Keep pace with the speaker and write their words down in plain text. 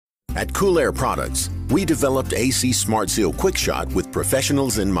At Cool Air Products, we developed AC Smart Seal Quick Shot with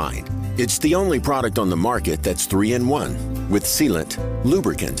professionals in mind. It's the only product on the market that's 3-in-1, with sealant,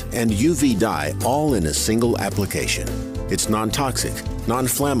 lubricant, and UV dye all in a single application. It's non-toxic,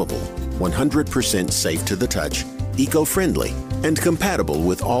 non-flammable, 100% safe to the touch, eco-friendly, and compatible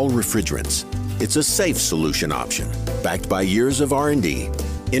with all refrigerants. It's a safe solution option, backed by years of R&D,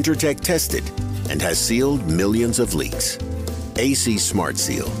 Intertech tested, and has sealed millions of leaks. AC Smart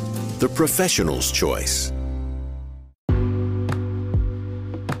Seal, the professional's choice.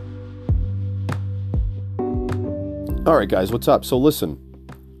 All right, guys, what's up? So listen,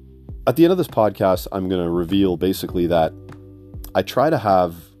 at the end of this podcast, I'm going to reveal basically that I try to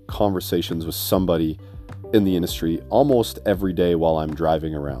have conversations with somebody in the industry almost every day while I'm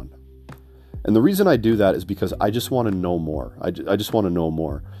driving around. And the reason I do that is because I just want to know more. I just want to know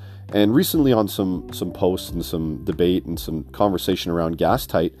more. And recently on some posts and some debate and some conversation around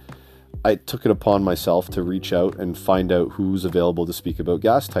GasTight, I took it upon myself to reach out and find out who's available to speak about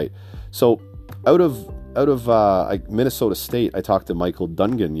GasTight. So out of Minnesota State, I talked to Michael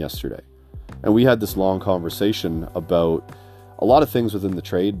Dungan yesterday. And we had this long conversation about a lot of things within the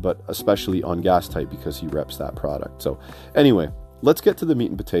trade, but especially on GasTight because he reps that product. So anyway, let's get to the meat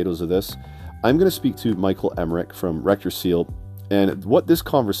and potatoes of this. I'm going to speak to Michael Emmerich from RectorSeal, and what this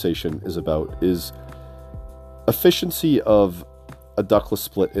conversation is about is efficiency of a ductless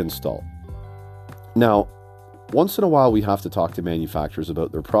split install. Now, once in a while we have to talk to manufacturers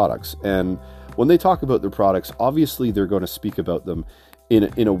about their products, and when they talk about their products, obviously they're going to speak about them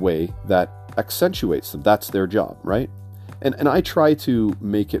in a way that accentuates them. That's their job, right? And I try to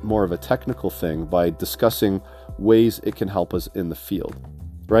make it more of a technical thing by discussing ways it can help us in the field,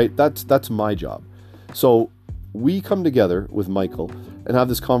 right? That's my job. So we come together with Michael and have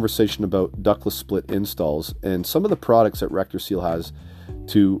this conversation about ductless split installs and some of the products that RectorSeal has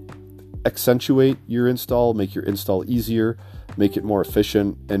to accentuate your install, make your install easier, make it more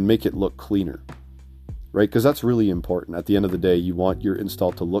efficient, and make it look cleaner, right? Because that's really important. At the end of the day, you want your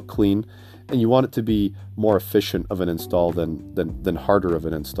install to look clean, and you want it to be more efficient of an install than harder of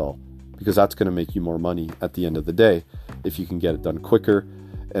an install, because that's going to make you more money at the end of the day if you can get it done quicker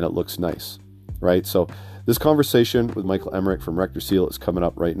and it looks nice, right? So this conversation with Michael Emmerich from RectorSeal is coming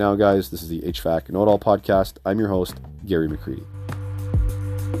up right now, guys. This is the HVAC Know It All podcast. I'm your host, Gary McCready.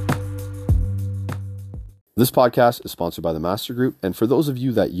 This podcast is sponsored by the Master Group, and for those of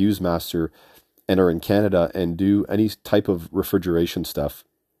you that use Master and are in Canada and do any type of refrigeration stuff,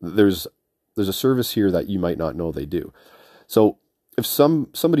 there's a service here that you might not know they do. So if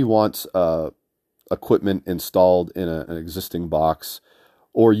somebody wants equipment installed in an existing box,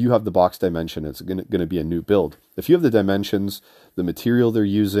 or you have the box dimension, it's going to be a new build. If you have the dimensions, the material they're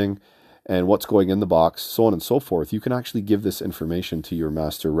using, and what's going in the box, so on and so forth, you can actually give this information to your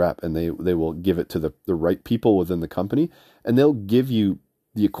Master rep, and they will give it to the right people within the company, and they'll give you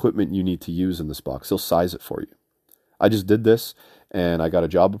the equipment you need to use in this box. They'll size it for you. I just did this, and I got a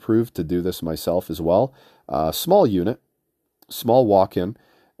job approved to do this myself as well. Small unit, small walk-in,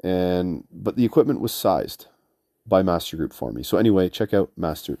 but the equipment was sized by Master Group for me. So anyway, check out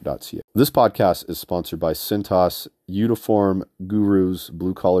master.ca. This podcast is sponsored by Cintas, Uniform Gurus,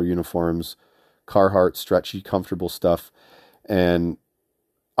 blue collar uniforms, Carhartt, stretchy, comfortable stuff. And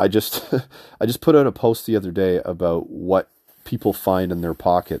I just put out a post the other day about what people find in their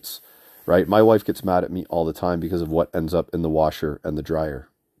pockets, right? My wife gets mad at me all the time because of what ends up in the washer and the dryer.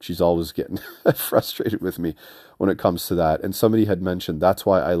 She's always getting frustrated with me when it comes to that. And somebody had mentioned that's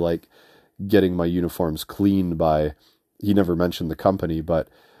why I like getting my uniforms cleaned by, he never mentioned the company, but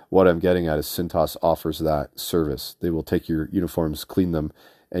what I'm getting at is Cintas offers that service. They will take your uniforms, clean them,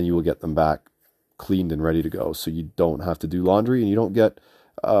 and you will get them back cleaned and ready to go. So you don't have to do laundry, and you don't get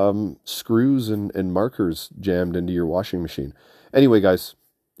screws and markers jammed into your washing machine. Anyway, guys,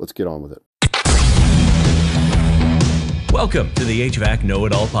 let's get on with it. Welcome to the HVAC Know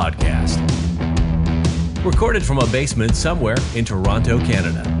It All podcast. Recorded from a basement somewhere in Toronto,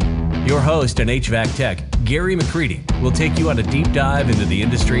 Canada. Your host and HVAC tech, Gary McCready, will take you on a deep dive into the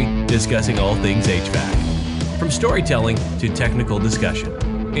industry, discussing all things HVAC. From storytelling to technical discussion.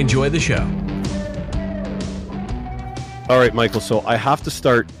 Enjoy the show. All right, Michael, so I have to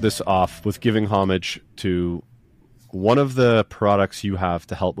start this off with giving homage to one of the products you have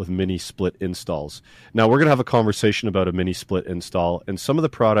to help with mini split installs. Now, we're going to have a conversation about a mini split install and some of the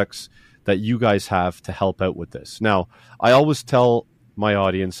products that you guys have to help out with this. Now, I always tell my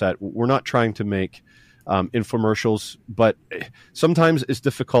audience that we're not trying to make infomercials, but sometimes it's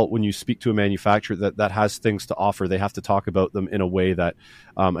difficult when you speak to a manufacturer that has things to offer. They have to talk about them in a way that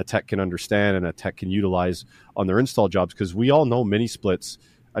a tech can understand and a tech can utilize on their install jobs, because we all know mini splits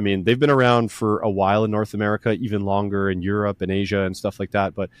I mean, they've been around for a while in North America, even longer in Europe and Asia and stuff like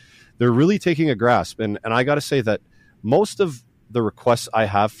that, but they're really taking a grasp. And I got to say that most of the requests I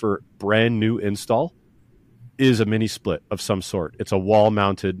have for brand new install is a mini split of some sort. It's a wall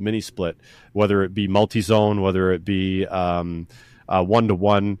mounted mini split, whether it be multi-zone, whether it be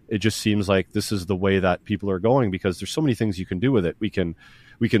one-to-one. It just seems like this is the way that people are going, because there's so many things you can do with it. We can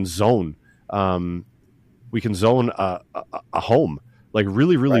zone a home like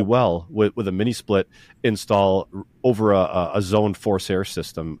really well with a mini split install over a zone force air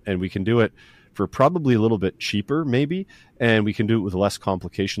system, and we can do it for probably a little bit cheaper maybe, and we can do it with less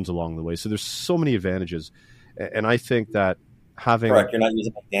complications along the way. So there's so many advantages, and I think that having correct, you're not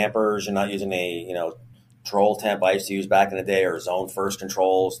using dampers, you're not using a troll temp I used to use back in the day, or zone first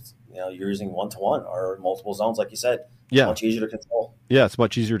controls. You're using one-to-one or multiple zones, like you said. Yeah, much easier to control. Yeah, it's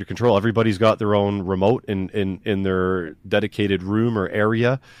much easier to control. Everybody's got their own remote in their dedicated room or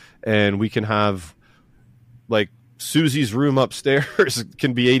area, and we can have, like, Susie's room upstairs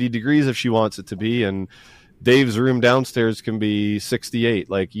can be 80 degrees if she wants it to be, and Dave's room downstairs can be 68.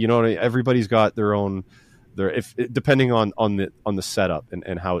 Like, everybody's got their own, depending on the setup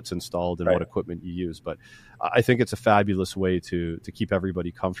and how it's installed and what equipment you use. But I think it's a fabulous way to keep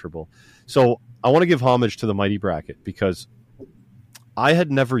everybody comfortable. So I want to give homage to the Mighty Bracket, because I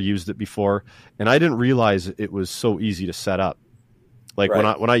had never used it before, and I didn't realize it was so easy to set up. Like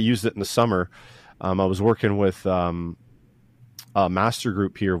when I used it in the summer, I was working with a master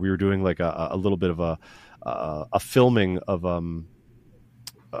group here. We were doing like a little bit of a filming of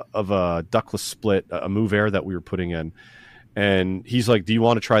a ductless split, a Move Air that we were putting in. And he's like, do you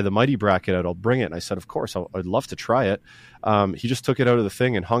want to try the Mighty Bracket out? I'll bring it. And I said, of course, I'd love to try it. He just took it out of the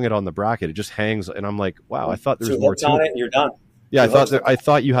thing and hung it on the bracket. It just hangs. And I'm like, wow, I thought there was more to it. And you're done. Yeah, I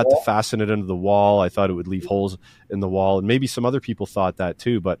thought you had to fasten it into the wall. I thought it would leave holes in the wall. And maybe some other people thought that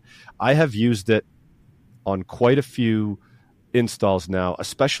too. But I have used it on quite a few installs now,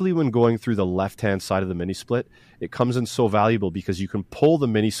 especially when going through the left-hand side of the mini split. It comes in so valuable because you can pull the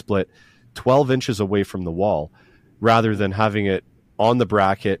mini split 12 inches away from the wall, rather than having it on the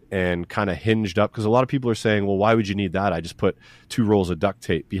bracket and kind of hinged up. Because a lot of people are saying, well, why would you need that? I just put 2 rolls of duct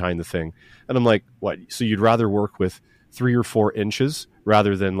tape behind the thing. And I'm like, what? So you'd rather work with 3 or 4 inches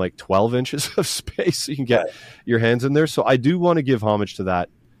rather than like 12 inches of space so you can get your hands in there? So I do want to give homage to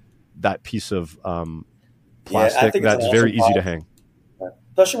that piece of plastic that's very easy to hang.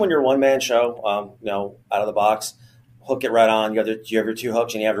 Especially when you're a one-man show, out of the box. Hook it right on. You have your 2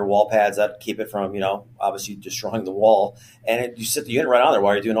 hooks, and you have your wall pads that keep it from, obviously destroying the wall. And you sit the unit right on there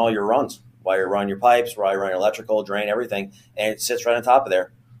while you're doing all your runs, while you're running your pipes, while you're running electrical, drain, everything, and it sits right on top of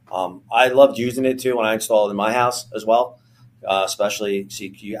there. I loved using it too when I installed it in my house as well, especially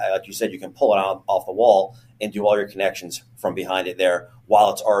like you said, you can pull it off the wall and do all your connections from behind it there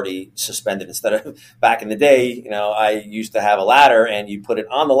while it's already suspended. Instead of back in the day, I used to have a ladder, and you put it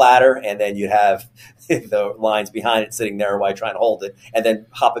on the ladder, and then you'd have the lines behind it sitting there while you're trying to hold it, and then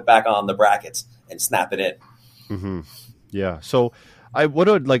hop it back on the brackets and snap it in. Mm-hmm. Yeah. So what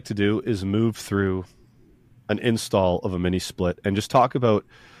I'd like to do is move through an install of a mini split and just talk about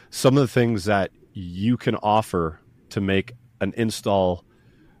some of the things that you can offer to make an install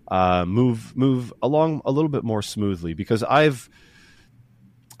move along a little bit more smoothly. Because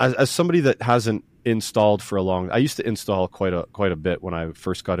as somebody that hasn't installed for I used to install quite a bit when I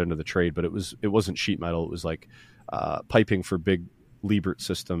first got into the trade, but it wasn't sheet metal. It was like piping for big Liebert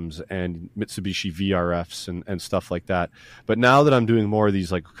systems and Mitsubishi VRFs and stuff like that. But now that I'm doing more of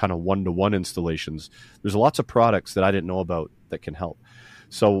these like kind of one-to-one installations, there's lots of products that I didn't know about that can help.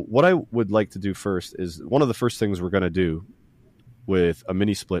 So what I would like to do first is, one of the first things we're going to do with a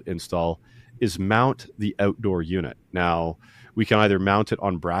mini split install is mount the outdoor unit. Now, we can either mount it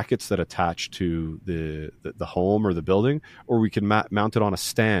on brackets that attach to the home or the building, or we can mount it on a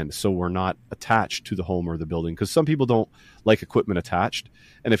stand so we're not attached to the home or the building, because some people don't like equipment attached.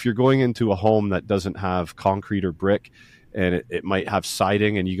 And if you're going into a home that doesn't have concrete or brick, and it might have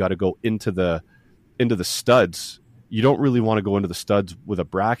siding, and you got to go into the studs, you don't really want to go into the studs with a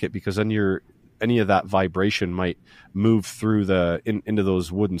bracket, because then any of that vibration might move through into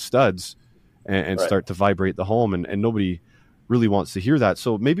those wooden studs and start to vibrate the home, and nobody really wants to hear that.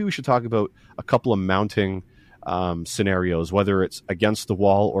 So maybe we should talk about a couple of mounting scenarios, whether it's against the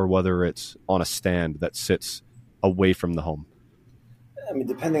wall or whether it's on a stand that sits away from the home. I mean,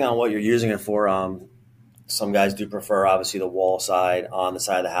 depending on what you're using it for, some guys do prefer, obviously, the wall side on the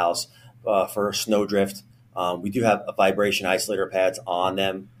side of the house. For snowdrift, we do have vibration isolator pads on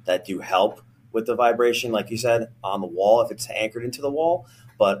them that do help with the vibration, like you said, on the wall if it's anchored into the wall.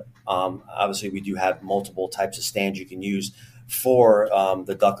 But obviously, we do have multiple types of stands you can use for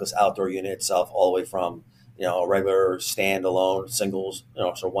the ductless outdoor unit itself, all the way from a regular standalone singles,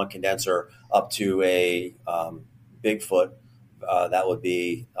 so one condenser up to a Bigfoot. That would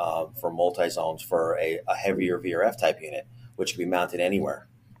be for multi-zones for a heavier VRF type unit, which can be mounted anywhere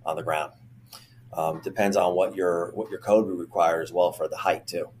on the ground. Depends on what your code would require as well for the height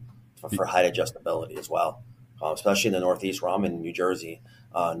too, for height adjustability as well. Especially in the Northeast, where I'm in New Jersey,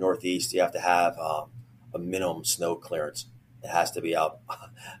 Northeast, you have to have a minimum snow clearance. It has to be up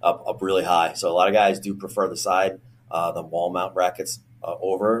really high. So a lot of guys do prefer the wall mount brackets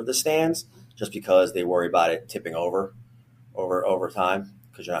over the stands, just because they worry about it tipping over time,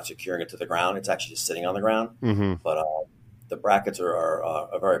 because you're not securing it to the ground. It's actually just sitting on the ground. Mm-hmm. But the brackets are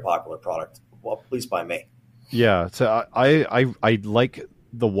a very popular product, well, at least by me. Yeah, so I like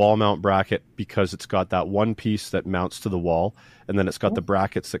the wall mount bracket because it's got that one piece that mounts to the wall, and then it's got the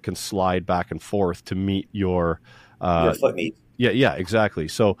brackets that can slide back and forth to meet your foot needs. Yeah, exactly.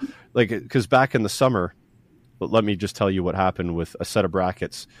 So, because back in the summer, let me just tell you what happened with a set of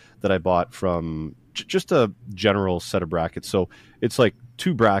brackets that I bought from just a general set of brackets. So it's like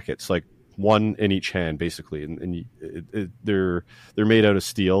two brackets, like one in each hand, basically, and they're made out of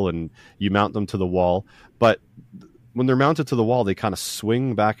steel, and you mount them to the wall. But when they're mounted to the wall, they kind of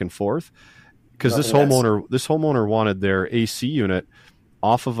swing back and forth, because this homeowner wanted their AC unit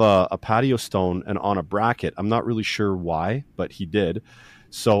off of a patio stone and on a bracket. I'm not really sure why, but he did.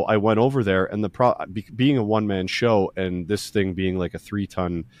 So I went over there, and being a one-man show and this thing being like a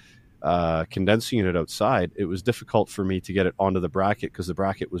 3-ton condensing unit outside, it was difficult for me to get it onto the bracket, because the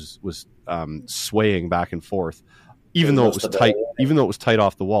bracket was swaying back and forth, even though it was tight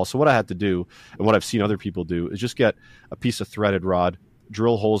off the wall. So what I had to do, and what I've seen other people do, is just get a piece of threaded rod,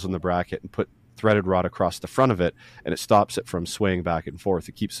 drill holes in the bracket, and put threaded rod across the front of it, and it stops it from swaying back and forth.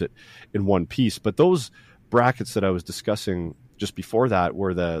 It keeps it in one piece. But those brackets that I was discussing just before that,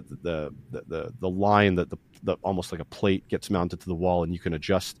 where the line that the almost like a plate gets mounted to the wall, and you can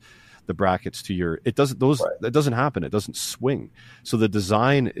adjust the brackets to your, it doesn't happen. It doesn't swing. So the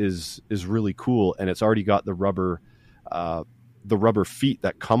design is really cool, and it's already got the rubber feet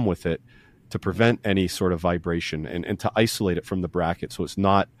that come with it to prevent any sort of vibration and to isolate it from the bracket, so it's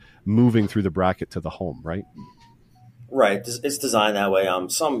not moving through the bracket to the home, right? Right. It's designed that way.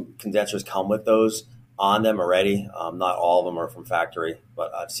 Some condensers come with those on them already. Not all of them are from factory,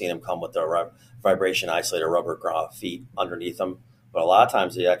 but I've seen them come with the vibration isolator rubber feet underneath them. But a lot of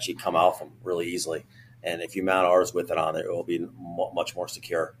times they actually come out from really easily. And if you mount ours with it on it, it will be much more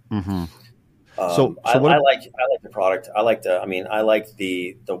secure. Mm-hmm. I like the product. I like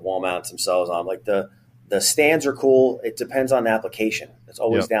the wall mounts themselves. The stands are cool. It depends on the application. It's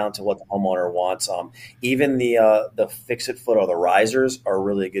always down to what the homeowner wants. Even the fix-it foot or the risers are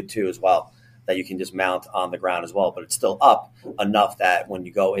really good too as well, that you can just mount on the ground as well. But it's still up enough that when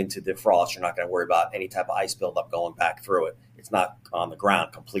you go into defrost, you're not going to worry about any type of ice buildup going back through it. It's not on the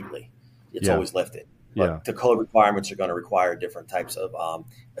ground completely. It's always lifted. But the code requirements are going to require different types of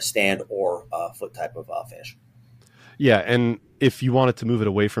a stand or a foot type of finish. Yeah, and if you wanted to move it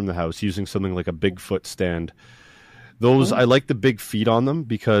away from the house using something like a Bigfoot stand, those I like the big feet on them,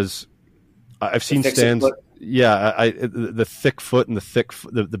 because I've seen stands. The thick foot and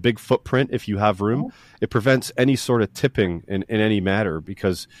the big footprint. If you have room, it prevents any sort of tipping in any matter,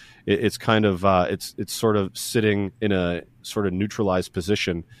 because it's kind of it's sort of sitting in a sort of neutralized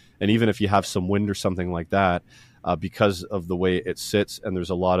position. And even if you have some wind or something like that, because of the way it sits, and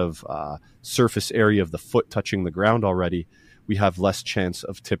there's a lot of surface area of the foot touching the ground already, we have less chance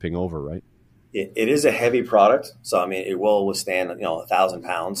of tipping over, right? It is a heavy product, so it will withstand 1,000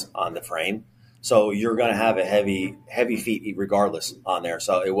 pounds on the frame. So you're going to have a heavy feet regardless on there.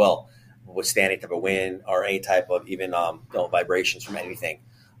 So it will withstand any type of wind or any type of even vibrations from anything.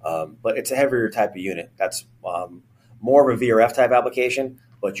 But it's a heavier type of unit. That's more of a VRF type application,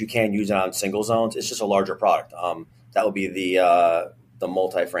 but you can use it on single zones. It's just a larger product. That would be the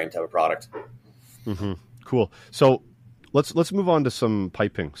multi-frame type of product. Mm-hmm. Cool. So let's move on to some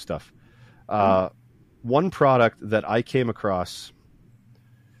piping stuff. One product that I came across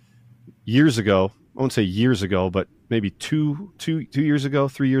years ago, I won't say years ago, but maybe 2 years ago,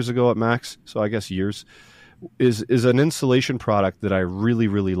 3 years ago at max, so I guess years, is an insulation product that I really,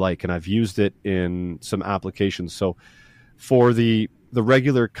 really like, and I've used it in some applications. So for the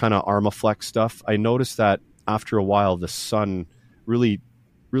regular kind of Armaflex stuff, I noticed that after a while the sun really,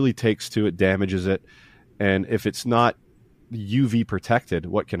 really takes to it, damages it, and if it's not UV protected,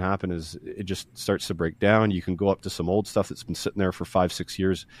 what can happen is it just starts to break down. You can go up to some old stuff that's been sitting there for 5-6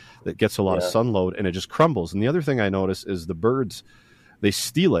 years that gets a lot of sun load, and it just crumbles. And the other thing I notice is the birds, they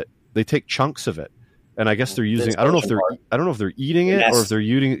steal it. They take chunks of it, And I guess they're using, I don't know if they're eating it or if they're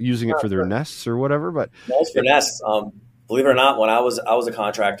using it for their nests or whatever, but most for nests. Believe it or not, when I was a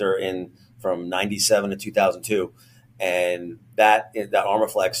contractor from 97 to 2002, and that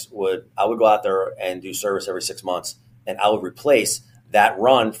Armaflex I would go out there and do service every 6 months, and I would replace that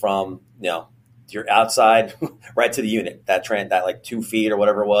run from, your outside right to the unit, that like 2 feet or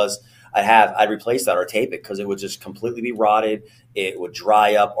whatever it was. I'd replace that or tape it because it would just completely be rotted. It would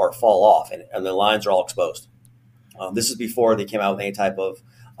dry up or fall off, and the lines are all exposed. This is before they came out with any type of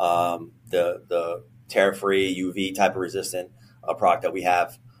the tear-free UV type of resistant product that we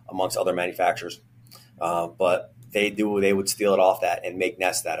have amongst other manufacturers. But they would steal it off that and make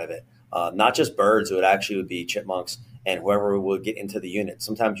nests out of it. Not just birds, it would be chipmunks and whoever would get into the unit.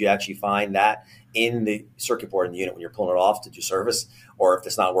 Sometimes you actually find that in the circuit board in the unit when you're pulling it off to do service, or if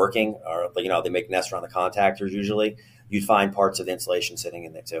it's not working, or they make nests around the contactors usually, you'd find parts of the insulation sitting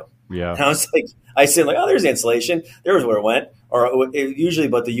in there too. Yeah. And I said, oh, there's the insulation. There's where it went. Or usually,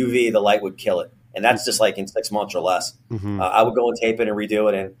 but the UV, the light would kill it. And that's just like in 6 months or less. Mm-hmm. I would go and tape it and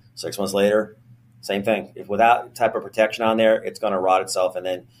redo it. And 6 months later, same thing. If without type of protection on there, it's going to rot itself. And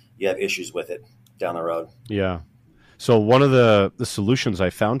then you have issues with it down the road. Yeah. So one of the solutions I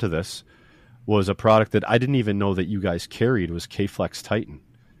found to this was a product that I didn't even know that you guys carried, was K-Flex Titan.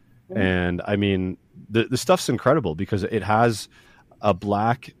 Mm-hmm. And I mean, the stuff's incredible because it has a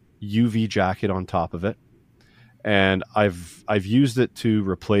black UV jacket on top of it. And I've used it to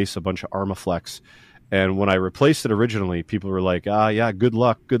replace a bunch of Armaflex. And when I replaced it originally, people were like, yeah, good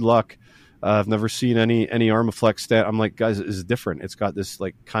luck. I've never seen any Armaflex I'm like, guys, it's different. It's got this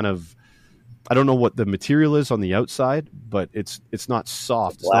like kind of, I don't know what the material is on the outside, but it's not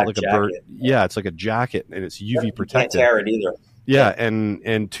soft. It's not like a bird. Yeah, it's like a jacket, and it's UV protected. You can't tear it either. Yeah, and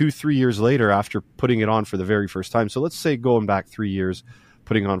 2-3 years later, after putting it on for the very first time, so let's say going back 3 years,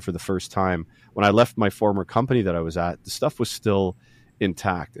 putting on for the first time, when I left my former company that I was at, the stuff was still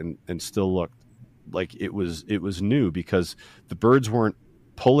intact and still looked like it was new because the birds weren't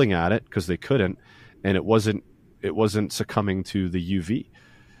pulling at it because they couldn't, and it wasn't succumbing to the UV.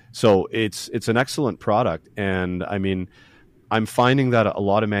 So it's an excellent product. And I mean, I'm finding that a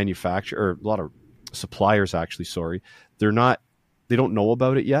lot of suppliers actually, they don't know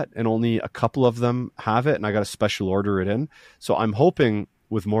about it yet. And only a couple of them have it. And I got to special order it in. So I'm hoping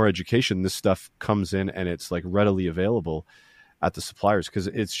with more education, this stuff comes in and it's like readily available at the suppliers, because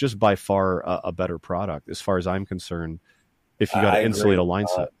it's just by far a better product as far as I'm concerned. If you got to insulate a line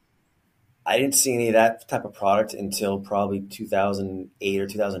set. I didn't see any of that type of product until probably 2008 or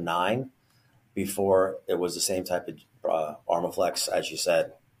 2009, before it was the same type of Armaflex, as you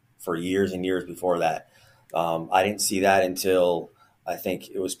said, for years and years before that. I didn't see that until I think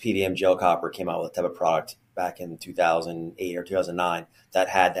it was PDM Gel Copper came out with a type of product back in 2008 or 2009 that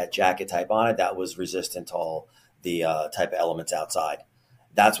had that jacket type on it that was resistant to all the type of elements outside.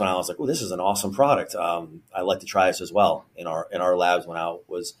 That's when I was like, oh, this is an awesome product. I'd like to try this as well in our labs when I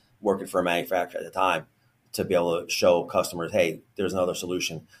was working for a manufacturer at the time, to be able to show customers, hey, there's another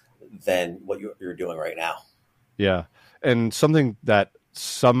solution than what you're doing right now. Yeah. And something that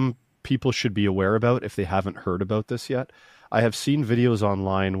some people should be aware about if they haven't heard about this yet, I have seen videos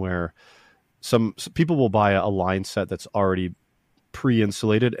online where some people will buy a line set that's already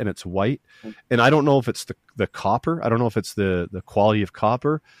pre-insulated and it's white. And I don't know if it's the copper. I don't know if it's the quality of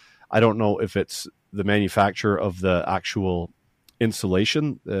copper. I don't know if it's the manufacturer of the actual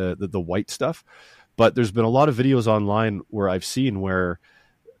insulation, the white stuff. But there's been a lot of videos online where I've seen where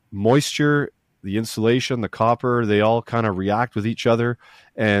moisture, the insulation, the copper, they all kind of react with each other,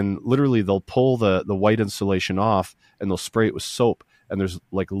 and literally they'll pull the white insulation off and they'll spray it with soap, and there's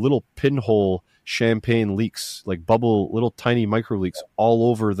like little pinhole champagne leaks, like little tiny micro leaks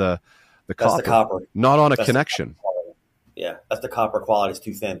all over the copper. That's the copper. Not on a connection. Yeah, that's the copper quality. It's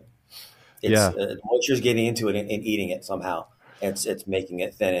too thin. Moisture's getting into it and eating it somehow. It's making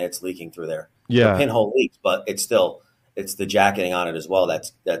it thin and it's leaking through there. Yeah, the pinhole leaks, but it's the jacketing on it as well.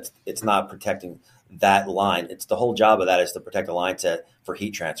 That's it's not protecting that line. It's the whole job of that is to protect the line set for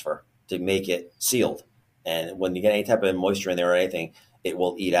heat transfer, to make it sealed. And when you get any type of moisture in there or anything, it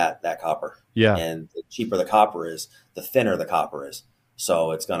will eat at that copper. Yeah. And the cheaper the copper is, the thinner the copper is. So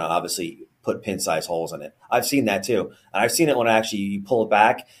it's going to obviously put pin-sized holes in it. I've seen that too. And I've seen it when you pull it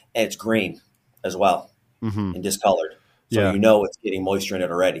back and it's green as well, and discolored. So you know it's getting moisture in it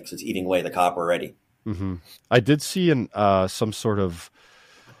already because it's eating away the copper already. Mm-hmm. I did see some sort of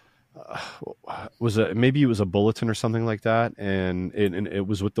maybe it was a bulletin or something like that, and it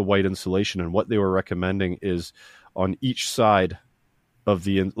was with the white insulation, and what they were recommending is on each side of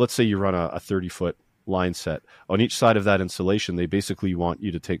let's say you run a 30-foot line set, on each side of that insulation they basically want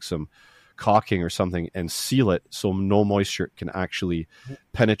you to take some caulking or something and seal it so no moisture can actually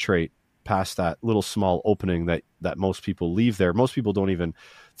penetrate past that little small opening that most people leave there. Most people don't even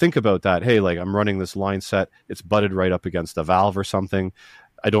think about that. Hey, like I'm running this line set, it's butted right up against a valve or something.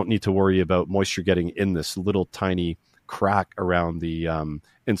 I don't need to worry about moisture getting in this little tiny crack around the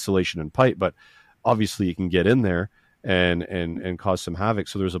insulation and pipe, but obviously it can get in there and cause some havoc.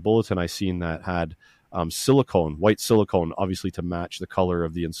 So there's a bulletin I seen that had silicone, white silicone, obviously to match the color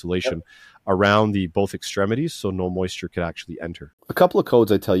of the insulation around the both extremities so no moisture could actually enter. A couple of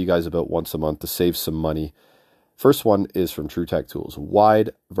codes I tell you guys about once a month to save some money. First one is from TruTech Tools. Wide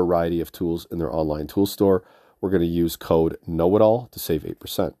variety of tools in their online tool store. We're going to use code KNOW-IT-ALL to save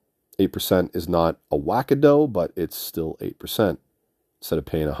 8%. 8% is not a wackadoe, but it's still 8%. Instead of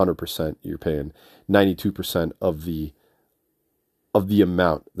paying 100%, you're paying 92% of the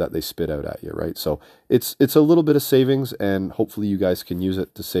amount that they spit out at you, right? So it's a little bit of savings, and hopefully you guys can use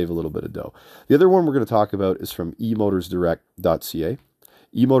it to save a little bit of dough. The other one we're going to talk about is from emotorsdirect.ca.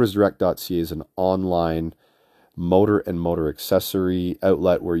 Emotorsdirect.ca is an online motor and motor accessory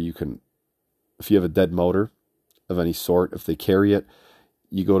outlet where you can, if you have a dead motor of any sort, if they carry it,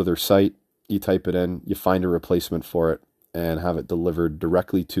 you go to their site, you type it in, you find a replacement for it, and have it delivered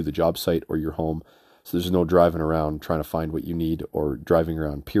directly to the job site or your home. So there's no driving around trying to find what you need or driving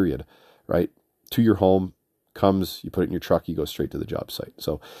around, period, right? To your home, comes, you put it in your truck, you go straight to the job site.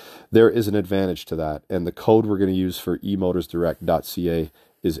 So there is an advantage to that. And the code we're going to use for emotorsdirect.ca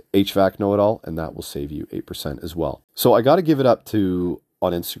is HVAC Know-It-All, and that will save you 8% as well. So I got to give it up to,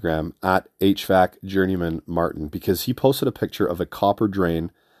 on Instagram, at HVAC Journeyman Martin, because he posted a picture of a copper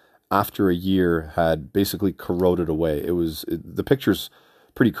drain after a year had basically corroded away. The picture's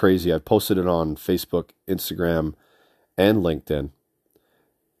pretty crazy. I've posted it on Facebook, Instagram, and LinkedIn.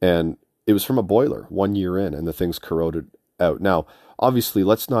 And it was from a boiler 1 year in, and the thing's corroded out. Now, obviously,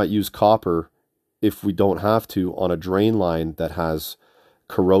 let's not use copper if we don't have to on a drain line that has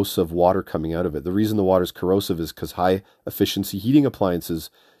corrosive water coming out of it. The reason the water is corrosive is because high efficiency heating appliances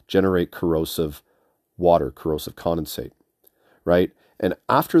generate corrosive water, corrosive condensate, right? And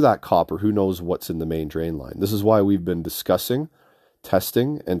after that copper, who knows what's in the main drain line? This is why we've been discussing,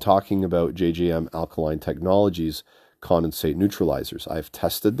 testing, and talking about JJM Alkaline Technologies condensate neutralizers. I've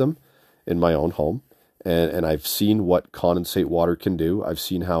tested them in my own home, and I've seen what condensate water can do. I've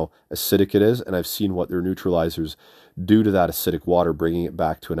seen how acidic it is, and I've seen what their neutralizers do to that acidic water, bringing it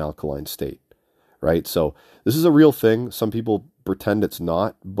back to an alkaline state, right? So this is a real thing. Some people pretend it's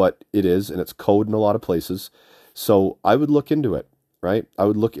not, but it is, and it's code in a lot of places. So I would look into it, right? I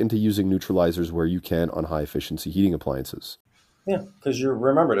would look into using neutralizers where you can on high efficiency heating appliances. Yeah, because you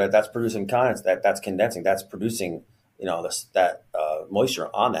remember that's producing condensate, that's condensing, that's producing, moisture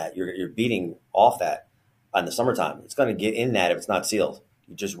on that. You're beating off that in the summertime. It's going to get in that if it's not sealed.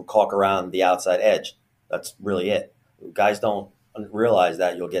 You just caulk around the outside edge. That's really it. Guys don't realize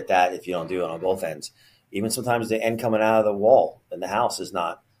that you'll get that if you don't do it on both ends. Even sometimes the end coming out of the wall in the house is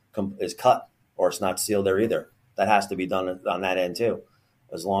cut, or it's not sealed there either. That has to be done on that end too.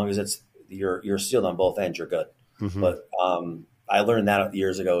 As long as you're sealed on both ends, you're good. Mm-hmm. But I learned that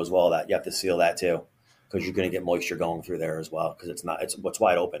years ago as well, that you have to seal that too, because you're going to get moisture going through there as well, because it's what's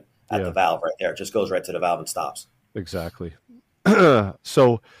wide open at the valve right there. It just goes right to the valve and stops. Exactly.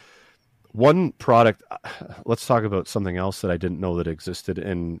 So one product, let's talk about something else that I didn't know that existed,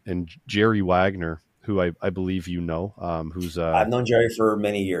 and Jerry Wagner, who I believe you know, who's I've known Jerry for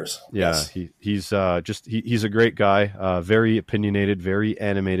many years. Yeah, yes. He's a great guy, very opinionated, very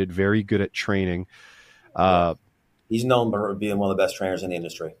animated, very good at training. He's known for being one of the best trainers in the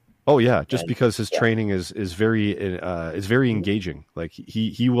industry. Oh yeah, because his training is very engaging. Like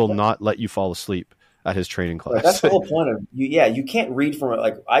he will not let you fall asleep at his training class. Right, that's the whole point of you. Yeah, you can't read from it.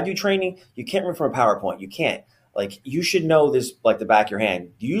 Like I do training, you can't read from a PowerPoint. You can't. Like you should know this like the back of your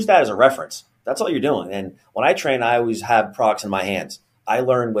hand. Use that as a reference. That's all you're doing. And when I train, I always have products in my hands. I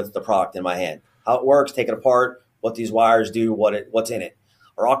learn with the product in my hand, how it works, take it apart, what these wires do, what's in it,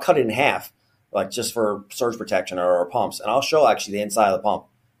 or I'll cut it in half, like just for surge protection or pumps, and I'll show actually the inside of the pump.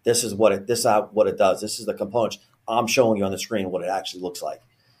 This is what it does. This is the components. I'm showing you on the screen what it actually looks like.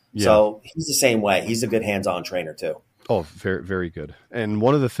 Yeah. So he's the same way. He's a good hands-on trainer too. Oh, very, very good. And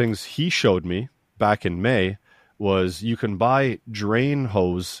one of the things he showed me back in May was you can buy drain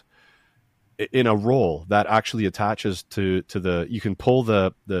hose in a roll that actually attaches to you can pull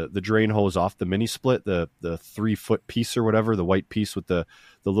the drain hose off the mini split, the 3-foot piece or whatever, the white piece with the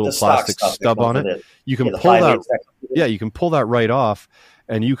little plastic stub on it. You can pull that. Yeah, you can pull that right off,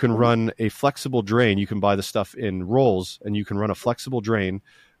 and you can run a flexible drain. You can buy the stuff in rolls, and you can run a flexible drain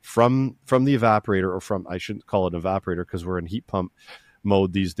from the evaporator, or from, I shouldn't call it an evaporator because we're in heat pump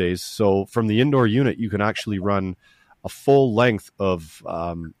mode these days. So from the indoor unit, you can actually run a full length of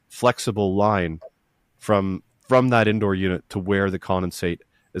flexible line from that indoor unit to where the condensate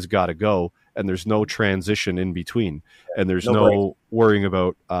has got to go, and there's no transition in between, and there's no worrying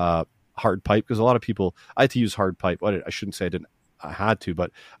about hard pipe, because a lot of people, I had to use hard pipe. I shouldn't say I had to,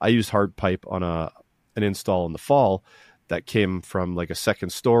 but I used hard pipe on an install in the fall that came from like a second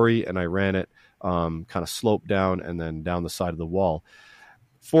story, and I ran it kind of sloped down and then down the side of the wall.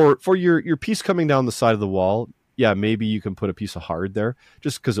 For your piece coming down the side of the wall, yeah, maybe you can put a piece of hard there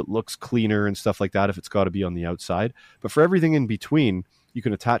just because it looks cleaner and stuff like that if it's got to be on the outside. But for everything in between, you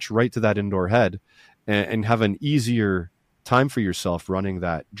can attach right to that indoor head and have an easier time for yourself running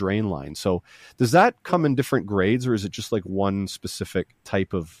that drain line. So does that come in different grades, or is it just like one specific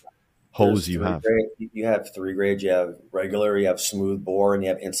type of hose you have? You have 3 grades. You have regular, you have smooth bore, and you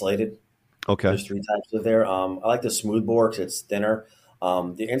have insulated. Okay. There's 3 types of there. I like the smooth bore because it's thinner.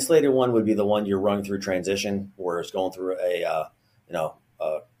 The insulated one would be the one you're running through transition, where it's going through a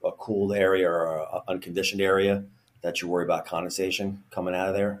cooled area or a unconditioned area that you worry about condensation coming out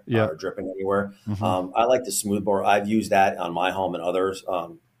of there or dripping anywhere. Mm-hmm. I like the smooth bore. I've used that on my home and others,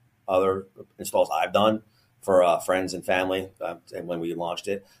 other installs I've done for friends and family. And when we launched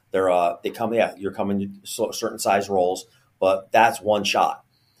it, they come, you're coming in certain size rolls, but that's one shot,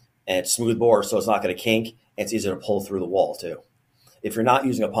 and it's smooth bore, so it's not going to kink. And it's easy to pull through the wall too. If you're not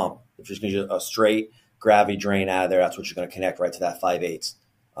using a pump, if you're just going to use a straight gravity drain out of there, that's what you're going to connect right to that 5/8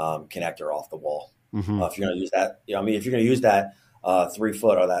 connector off the wall. Mm-hmm. If you're going to use that, if you're going to use that 3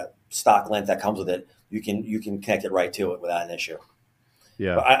 foot or that stock length that comes with it, you can connect it right to it without an issue.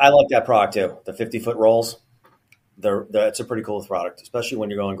 Yeah, but I like that product too. The 50-foot rolls, it's a pretty cool product, especially when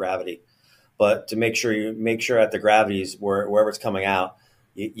you're going gravity. But to make sure at the gravities wherever it's coming out,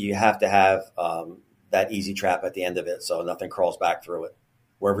 you have to have that easy trap at the end of it, so nothing crawls back through it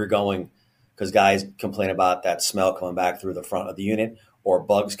wherever you're going. Because guys complain about that smell coming back through the front of the unit, or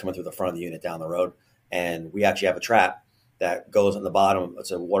bugs coming through the front of the unit down the road. And we actually have a trap that goes on the bottom.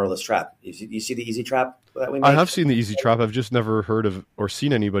 It's a waterless trap. You see the Easy Trap that we make? I have seen the Easy Trap. I've just never heard of or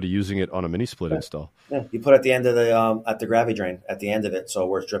seen anybody using it on a mini split install. Yeah, you put it at the end of the gravity drain at the end of it, so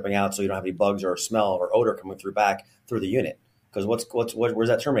where it's dripping out, so you don't have any bugs or smell or odor coming back through the unit. Because where's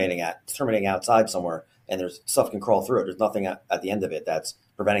that terminating at? It's terminating outside somewhere, and there's stuff can crawl through it. There's nothing at the end of it that's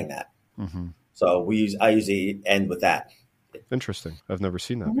preventing that. Mm-hmm. So I usually end with that. Interesting. I've never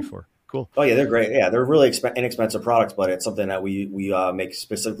seen that before. Cool. Oh yeah, they're great. Yeah, they're really inexpensive products, but it's something that we make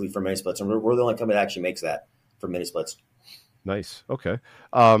specifically for mini splits, and we're the only company that actually makes that for mini splits. Nice. Okay.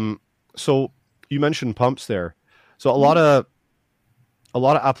 So you mentioned pumps there. So a lot of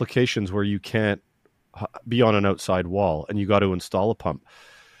applications where you can't be on an outside wall and you got to install a pump.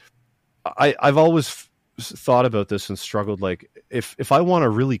 I've always thought about this and struggled. Like if I want a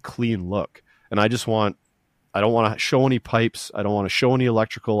really clean look and I don't want to show any pipes, I don't want to show any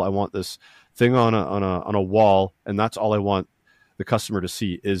electrical, I want this thing on a wall, and that's all I want the customer to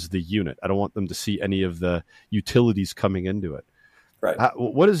see is the unit. I don't want them to see any of the utilities coming into it. Right.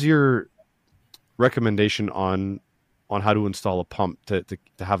 What is your recommendation on how to install a pump to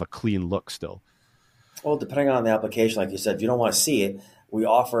have a clean look still? Well, depending on the application, like you said, if you don't want to see it, we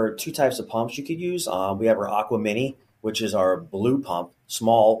offer 2 types of pumps you could use. We have our Aqua Mini, which is our blue pump,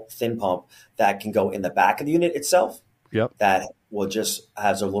 small, thin pump that can go in the back of the unit itself. Yep. That will just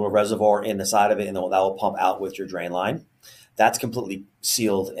has a little reservoir in the side of it, and that will pump out with your drain line. That's completely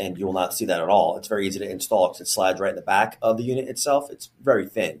sealed, and you will not see that at all. It's very easy to install because it slides right in the back of the unit itself. It's very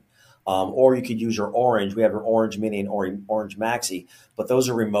thin. Or you could use your Orange. We have your Orange Mini and Orange Maxi, but those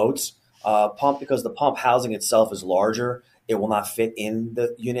are remotes pump because the pump housing itself is larger. It will not fit in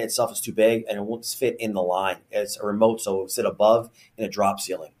the unit itself. It's too big, and it won't fit in the line. It's a remote, so it will sit above in a drop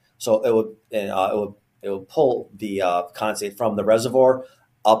ceiling. So it will pull the condensate from the reservoir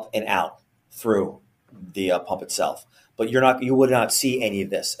up and out through the pump itself. But you would not see any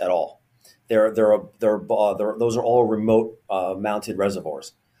of this at all. Those are all remote mounted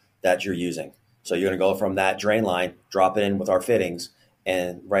reservoirs that you're using. So you're going to go from that drain line, drop it in with our fittings,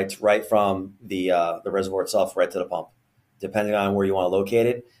 and right from the reservoir itself right to the pump. Depending on where you want to locate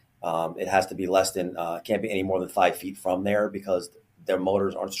it, it has to be less than can't be any more than 5 feet from there because their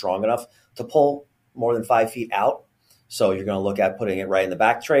motors aren't strong enough to pull more than 5 feet out. So you're going to look at putting it right in the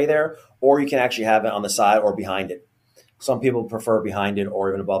back tray there, or you can actually have it on the side or behind it. Some people prefer behind it or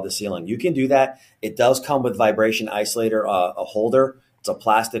even above the ceiling. You can do that. It does come with vibration isolator, a holder. It's a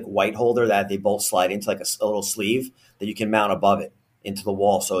plastic white holder that they both slide into like a little sleeve that you can mount above it into the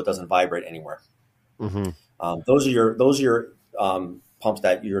wall so it doesn't vibrate anywhere. Mm-hmm. Those are your pumps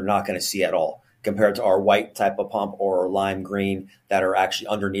that you're not going to see at all. compared to our white type of pump or lime green that are actually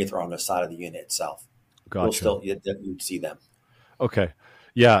underneath or on the side of the unit itself. Gotcha. You'd see them. Okay.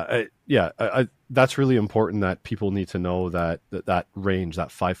 That's really important that people need to know that range,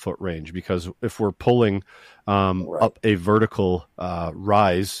 that 5 foot range, because if we're pulling up a vertical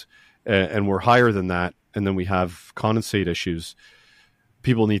rise and we're higher than that, and then we have condensate issues,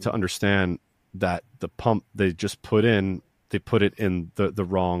 people need to understand that the pump they just put it in the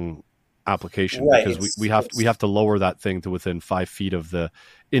wrong application, because we have to lower that thing to within 5 feet of the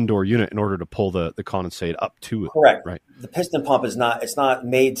indoor unit in order to pull the condensate up to it. Correct. Right. The piston pump it's not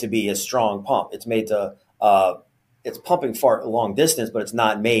made to be a strong pump. It's made to it's pumping far long distance, but it's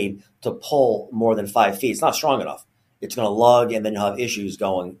not made to pull more than 5 feet. It's not strong enough. It's going to lug, and then you'll have issues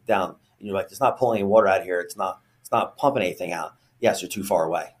going down. And you're like, it's not pulling any water out of here. It's not pumping anything out. Yes, you're too far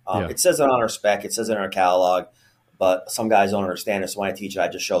away. It says it on our spec. It says it in our catalog. But some guys don't understand it. So when I teach it, I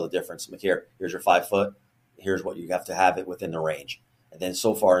just show the difference. I'm like, here's your 5 foot. Here's what you have to have it within the range. And then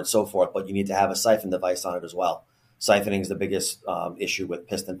so far and so forth. But you need to have a siphon device on it as well. Siphoning is the biggest issue with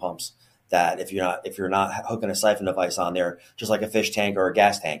piston pumps. That if you're not hooking a siphon device on there, just like a fish tank or a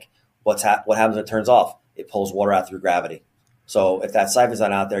gas tank, what happens when it turns off? It pulls water out through gravity. So if that siphon's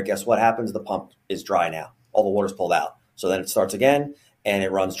not out there, guess what happens? The pump is dry now. All the water's pulled out. So then it starts again. And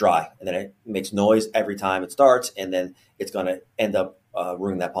it runs dry, and then it makes noise every time it starts, and then it's going to end up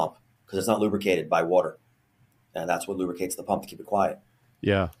ruining that pump because it's not lubricated by water, and that's what lubricates the pump to keep it quiet.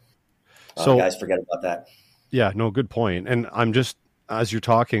 Yeah. So guys, forget about that. Yeah, no, good point. And I'm just, as you're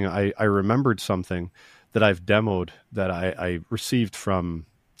talking, I remembered something that I've demoed that I received from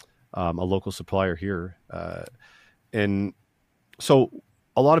a local supplier here, and so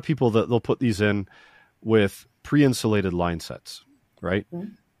a lot of people they'll put these in with pre-insulated line sets. Right.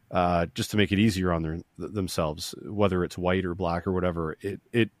 Mm-hmm. Just to make it easier on themselves, whether it's white or black or whatever,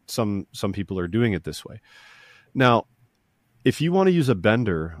 some people are doing it this way. Now, if you want to use a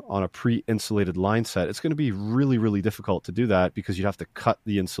bender on a pre-insulated line set, it's going to be really, really difficult to do that because you have to cut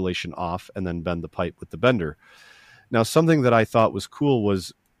the insulation off and then bend the pipe with the bender. Now, something that I thought was cool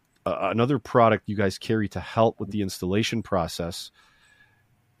was another product you guys carry to help with the installation process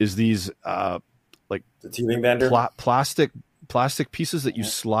is these like the tubing bender, plastic pieces that you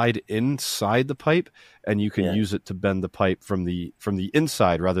slide inside the pipe, and you can use it to bend the pipe from the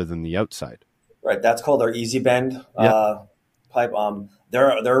inside rather than the outside. Right. That's called our Easy Bend pipe. They're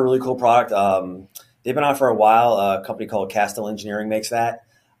a really cool product. They've been on for a while. A company called Castile Engineering makes that.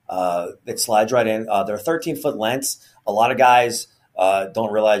 It slides right in. They're 13-foot lengths. A lot of guys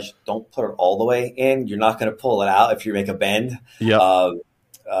don't realize, don't put it all the way in. You're not going to pull it out if you make a bend. Yeah.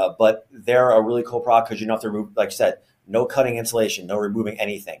 But they're a really cool product because you don't have to remove, like I said, no cutting insulation, no removing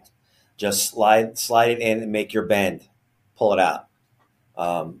anything. Just slide it in and make your bend. Pull it out.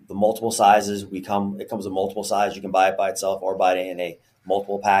 The multiple sizes, it comes with multiple sizes. You can buy it by itself or buy it in a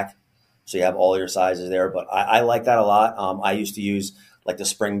multiple pack. So you have all your sizes there. But I like that a lot. I used to use like the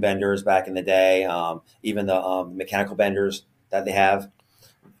spring benders back in the day, even the mechanical benders that they have.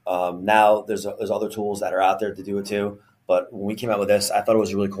 Now there's other tools that are out there to do it too. But when we came out with this, I thought it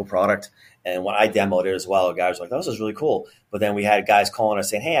was a really cool product. And when I demoed it as well, guys were like, "This is really cool." But then we had guys calling us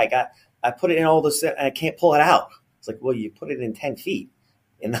saying, "Hey, I put it in all this and I can't pull it out." It's like, well, you put it in 10 feet,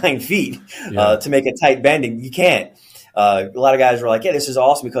 in 9 feet to make a tight bending. You can't. A lot of guys were like, "Yeah, this is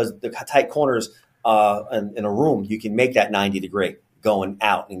awesome because the tight corners in a room, you can make that 90 degree going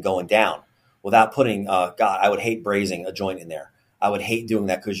out and going down without putting, I would hate brazing a joint in there. I would hate doing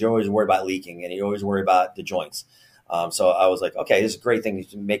that because you're always worried about leaking and you always worry about the joints. So I was like, okay, this is a great thing. You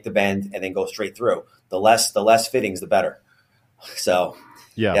can make the bend and then go straight through. The less fittings, the better. So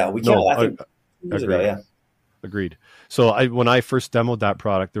we can't. I think years ago, Agreed. So when I first demoed that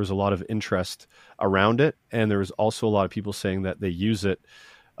product, there was a lot of interest around it, and there was also a lot of people saying that they use it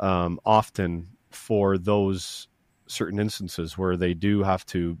often for those certain instances where they do have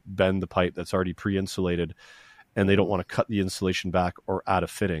to bend the pipe that's already pre-insulated, and they don't want to cut the insulation back or add a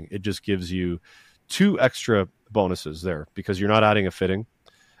fitting. It just gives you 2 extra bonuses there because you're not adding a fitting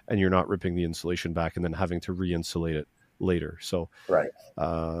and you're not ripping the insulation back and then having to re-insulate it later. So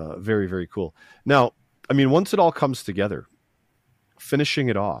very, very cool. Now, I mean, once it all comes together, finishing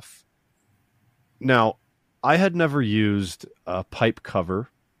it off. Now, I had never used a pipe cover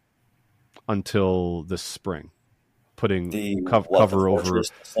until this spring. Putting the cover over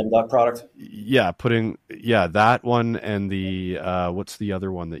Slim Duck product. Yeah, that one and the what's the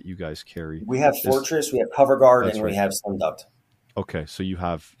other one that you guys carry? We have Fortress, we have CoverGuard, and we have Slim Duct. Okay, so you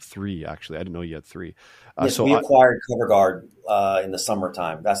have 3 actually. I didn't know you had 3. Yes, we acquired CoverGuard in the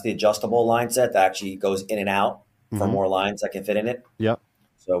summertime. That's the adjustable line set that actually goes in and out for more lines that can fit in it. Yep.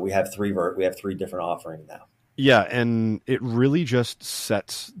 So we have three different offerings now. Yeah, and it really just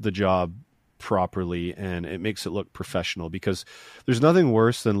sets the job properly, and it makes it look professional, because there's nothing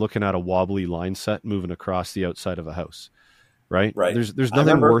worse than looking at a wobbly line set moving across the outside of a house, right? Right. There's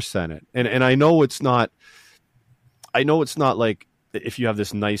nothing worse than it. And I know it's not like if you have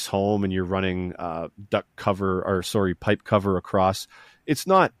this nice home and you're running pipe cover across, it's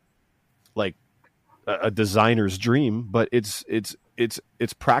not like a designer's dream, but it's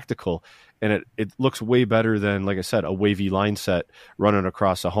practical, and it looks way better than, like I said, a wavy line set running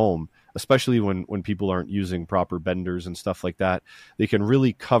across a home, especially when people aren't using proper benders and stuff like that. They can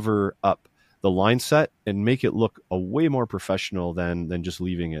really cover up the line set and make it look a way more professional than just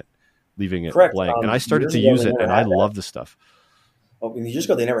leaving it Correct. blank. And I started to use it, and I love the stuff. Well, years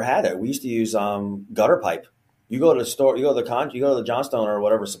ago, they never had it. We used to use gutter pipe. You go to the store, you go to the Johnstone or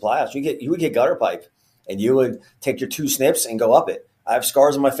whatever supply house, you would get gutter pipe, and you would take your 2 snips and go up it. I have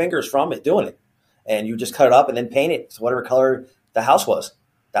scars on my fingers from it doing it. And you just cut it up and then paint it to whatever color the house was.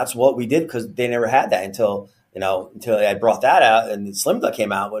 That's what we did, because they never had that until I brought that out and Slim Duct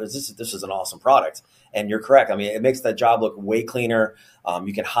came out. But this is an awesome product. And you're correct. I mean, it makes that job look way cleaner.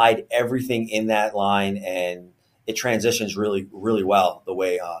 You can hide everything in that line, and it transitions really, really well the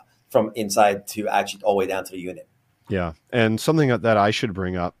way from inside to actually all the way down to the unit. Yeah. And something that I should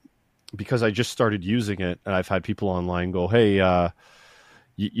bring up, because I just started using it, and I've had people online go, hey,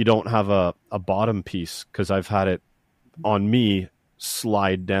 you don't have a bottom piece, because I've had it on me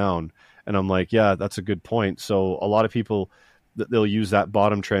slide down. And I'm like, yeah, that's a good point. So a lot of people, they'll use that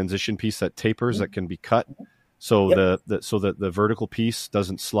bottom transition piece that tapers, that can be cut, so that the vertical piece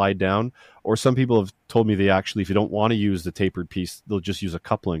doesn't slide down. Or some people have told me they actually, if you don't want to use the tapered piece, they'll just use a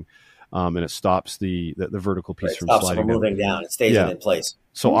coupling, and it stops the vertical piece from sliding moving down. It stays in place.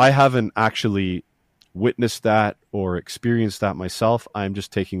 So I haven't actually witnessed that or experienced that myself. I'm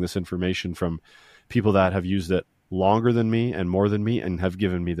just taking this information from people that have used it longer than me and more than me and have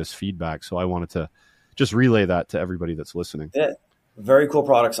given me this feedback. So I wanted to just relay that to everybody that's listening. Yeah. Very cool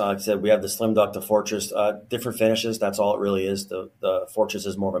products. Like I said, we have the Slim Duct, the Fortress, different finishes. That's all it really is. The Fortress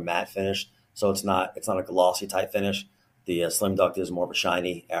is more of a matte finish, so it's not a glossy type finish. The Slim Duct is more of a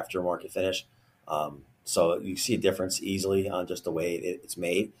shiny aftermarket finish. So you see a difference easily on just the way it's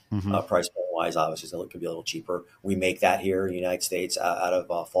made. Price point wise, obviously, it could be a little cheaper. We make that here in the United States out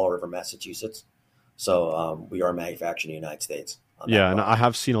of Fall River, Massachusetts. So we are manufactured in the United States. Yeah, and I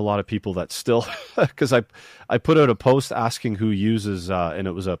have seen a lot of people that still, because I put out a post asking who uses, and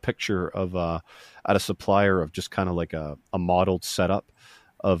it was a picture of at a supplier of just kind of like a modeled setup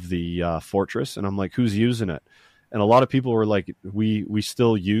of the Fortress, and I'm like, who's using it? And a lot of people were like, we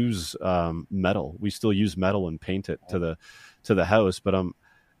still use metal. We still use metal and paint it to the house. But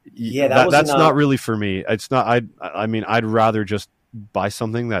that's not really for me. It's not. I mean, I'd rather just buy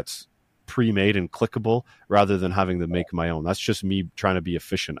something that's pre-made and clickable rather than having to make my own. That's just me trying to be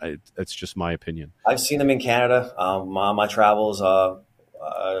efficient. It's just my opinion. I've seen them in Canada. My travels,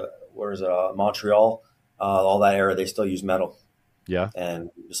 where is it? Montreal, all that area, they still use metal. Yeah. And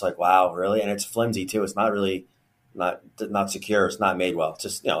just like, wow, really? And it's flimsy too. It's not really not secure. It's not made well. It's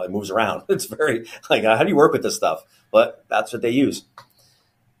just, it moves around. It's very like, how do you work with this stuff? But that's what they use.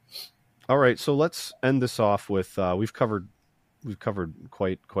 All right. So let's end this off with, we've covered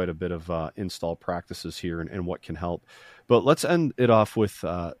quite a bit of install practices here and what can help, but let's end it off with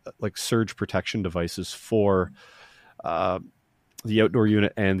like surge protection devices for the outdoor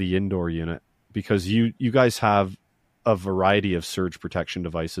unit and the indoor unit, because you guys have a variety of surge protection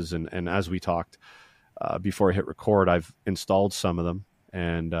devices, and as we talked before I hit record, I've installed some of them,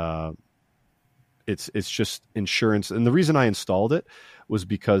 and it's just insurance. And the reason I installed it was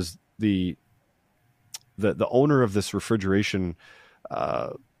because the owner of this refrigeration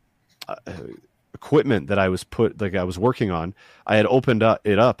equipment that I was working on, I had opened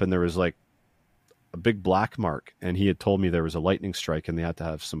it up and there was like a big black mark, and he had told me there was a lightning strike and they had to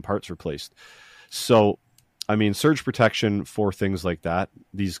have some parts replaced. So, I mean, surge protection for things like that,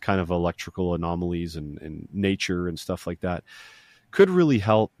 these kind of electrical anomalies and nature and stuff like that, could really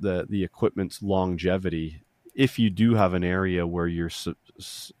help the equipment's longevity if you do have an area where you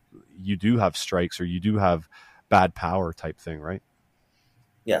do have strikes or you do have bad power type thing, right?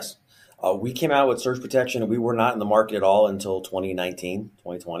 Yes. We came out with surge protection, and we were not in the market at all until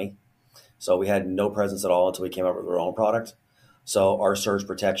 2020. So we had no presence at all until we came out with our own product. So our surge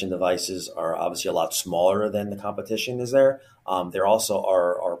protection devices are obviously a lot smaller than the competition is there. They're also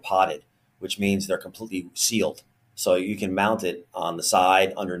are potted, which means they're completely sealed. So you can mount it on the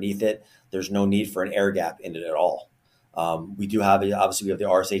side, underneath it. There's no need for an air gap in it at all. We do have, obviously, we have the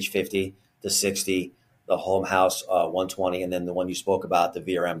RSH 50, the 60, the Home House 120, and then the one you spoke about, the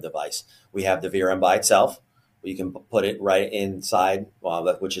VRM device. We have the VRM by itself. You can put it right inside,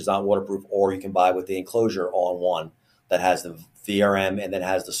 which is not waterproof, or you can buy with the enclosure all in one that has the VRM and then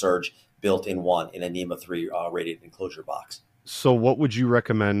has the Surge built in one in a NEMA 3 rated enclosure box. So what would you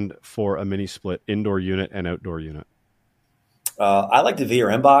recommend for a mini split indoor unit and outdoor unit? I like the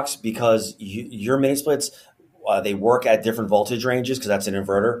VRM box because your mini splits, they work at different voltage ranges because that's an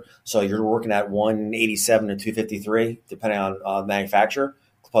inverter. So you're working at 187 to 253, depending on manufacturer,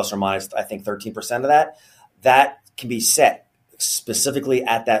 plus or minus, I think, 13% of that. That can be set specifically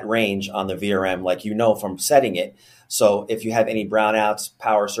at that range on the VRM, like from setting it. So if you have any brownouts,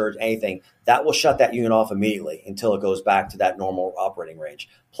 power surge, anything, that will shut that unit off immediately until it goes back to that normal operating range.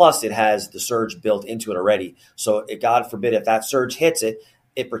 Plus, it has the surge built into it already. So God forbid, if that surge hits it,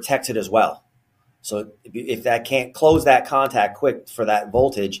 it protects it as well. So if that can't close that contact quick for that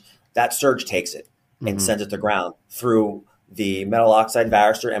voltage, that surge takes it and sends it to ground through the metal oxide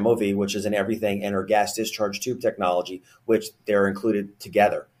varistor MOV, which is in everything, and our gas discharge tube technology, which they're included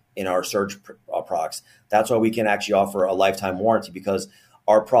together in our surge products. That's why we can actually offer a lifetime warranty, because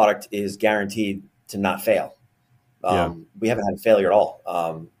our product is guaranteed to not fail. We haven't had a failure at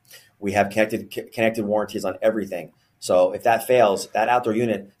all. We have connected warranties on everything. So if that fails, that outdoor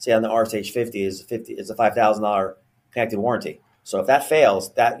unit, say on the RSH50 is a $5,000 connected warranty. So if that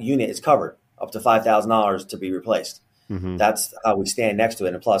fails, that unit is covered up to $5,000 to be replaced. That's how we stand next to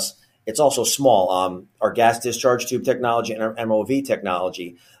it. And plus, it's also small. Our gas discharge tube technology and our MOV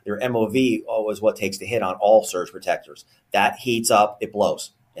technology, your MOV is what takes the hit on all surge protectors. That heats up, it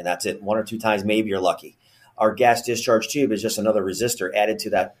blows, and that's it. 1 or 2 times, maybe you're lucky. Our gas discharge tube is just another resistor added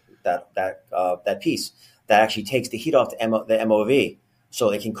to that piece that actually takes the heat off the MOV, so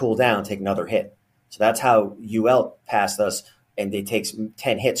it can cool down, take another hit. So that's how UL passed us, and it takes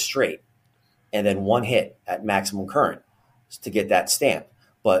 10 hits straight, and then 1 hit at maximum current to get that stamp.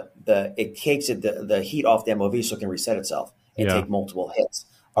 But it takes the heat off the MOV so it can reset itself and take multiple hits.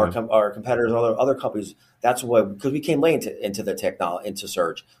 Our competitors, other companies, that's why, because we came late into the technology, into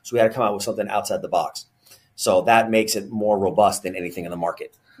surge, so we had to come out with something outside the box. So that makes it more robust than anything in the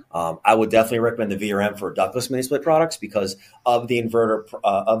market. I would definitely recommend the VRM for ductless mini split products because of the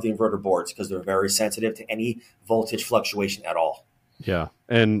inverter boards, because they're very sensitive to any voltage fluctuation at all. Yeah,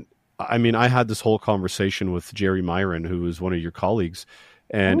 and I mean, I had this whole conversation with Jerry Myron, who is one of your colleagues.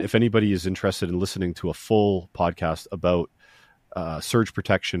 And if anybody is interested in listening to a full podcast about surge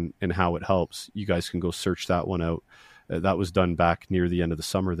protection and how it helps, you guys can go search that one out. That was done back near the end of the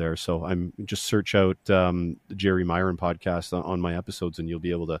summer there. So just search out the Jerry Myron podcast on my episodes, and you'll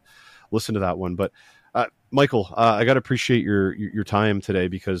be able to listen to that one. But Michael, I got to appreciate your time today,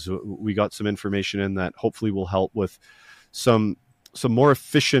 because we got some information in that hopefully will help with some more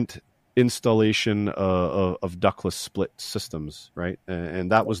efficient installation of ductless split systems, right?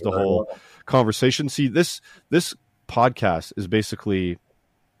 And that was the whole conversation. See, this podcast is basically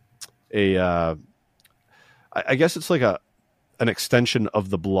I guess it's like an extension of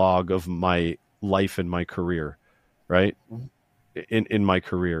the blog of my life and my career, right? In my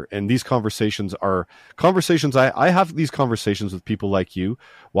career. And these conversations are conversations. I have these conversations with people like you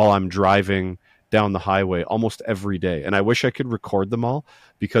while I'm driving down the highway almost every day. And I wish I could record them all,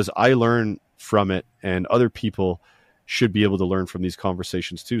 because I learn from it, and other people should be able to learn from these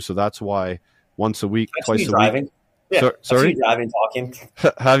conversations too. So that's why once a week, twice a driving. week. Yeah, sorry? I've seen you driving, talking.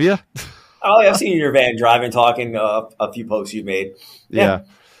 Have you? Oh, I've seen you in your van driving, talking, a few posts you've made.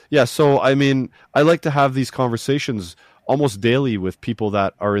 Yeah. So, I mean, I like to have these conversations almost daily with people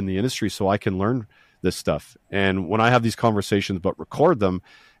that are in the industry, so I can learn this stuff. And when I have these conversations but record them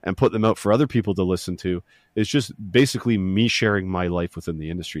and put them out for other people to listen to, it's just basically me sharing my life within the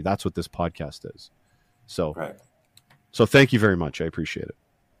industry. That's what this podcast is. So, So thank you very much. I appreciate it.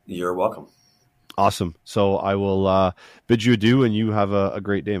 You're welcome. Awesome. So I will bid you adieu, and you have a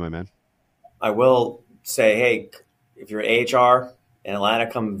great day, my man. I will say, hey, if you're AHR in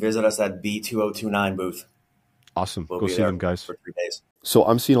Atlanta, come visit us at B2029 booth. Awesome. We'll go see them, guys. For 3 days. So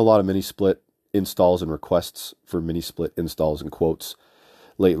I'm seeing a lot of mini split installs and requests for mini split installs and quotes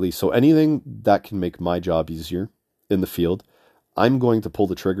lately. So anything that can make my job easier in the field, I'm going to pull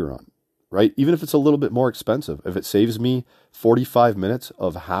the trigger on, right? Even if it's a little bit more expensive. If it saves me 45 minutes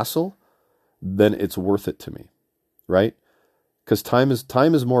of hassle, then it's worth it to me, right? Because time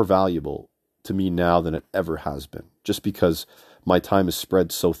is more valuable to me now than it ever has been, just because my time is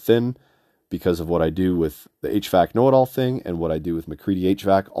spread so thin because of what I do with the HVAC know-it-all thing and what I do with McCready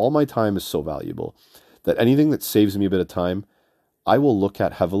HVAC. All my time is so valuable that anything that saves me a bit of time, I will look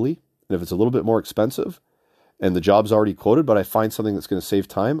at heavily. And if it's a little bit more expensive, and the job's already quoted, but I find something that's going to save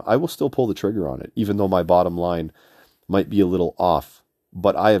time, I will still pull the trigger on it, even though my bottom line might be a little off.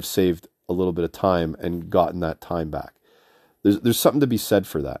 But I have saved a little bit of time and gotten that time back. There's something to be said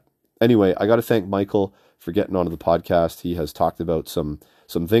for that. Anyway, I got to thank Michael for getting onto the podcast. He has talked about some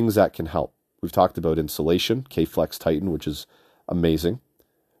things that can help. We've talked about insulation, K-Flex Titan, which is amazing.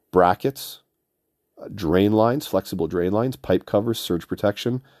 Brackets, drain lines, flexible drain lines, pipe covers, surge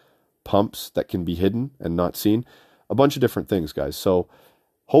protection, pumps that can be hidden and not seen. A bunch of different things, guys. So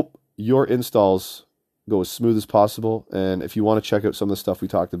hope your installs go as smooth as possible. And if you want to check out some of the stuff we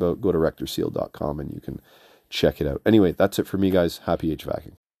talked about, go to rectorseal.com and you can check it out. Anyway, that's it for me, guys. Happy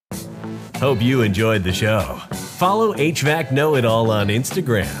HVACing. Hope you enjoyed the show. Follow HVAC Know-It-All on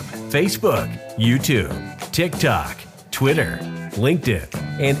Instagram, Facebook, YouTube, TikTok, Twitter, LinkedIn,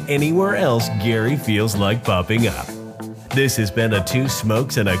 and anywhere else Gary feels like popping up. This has been a Two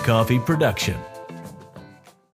Smokes and a Coffee production.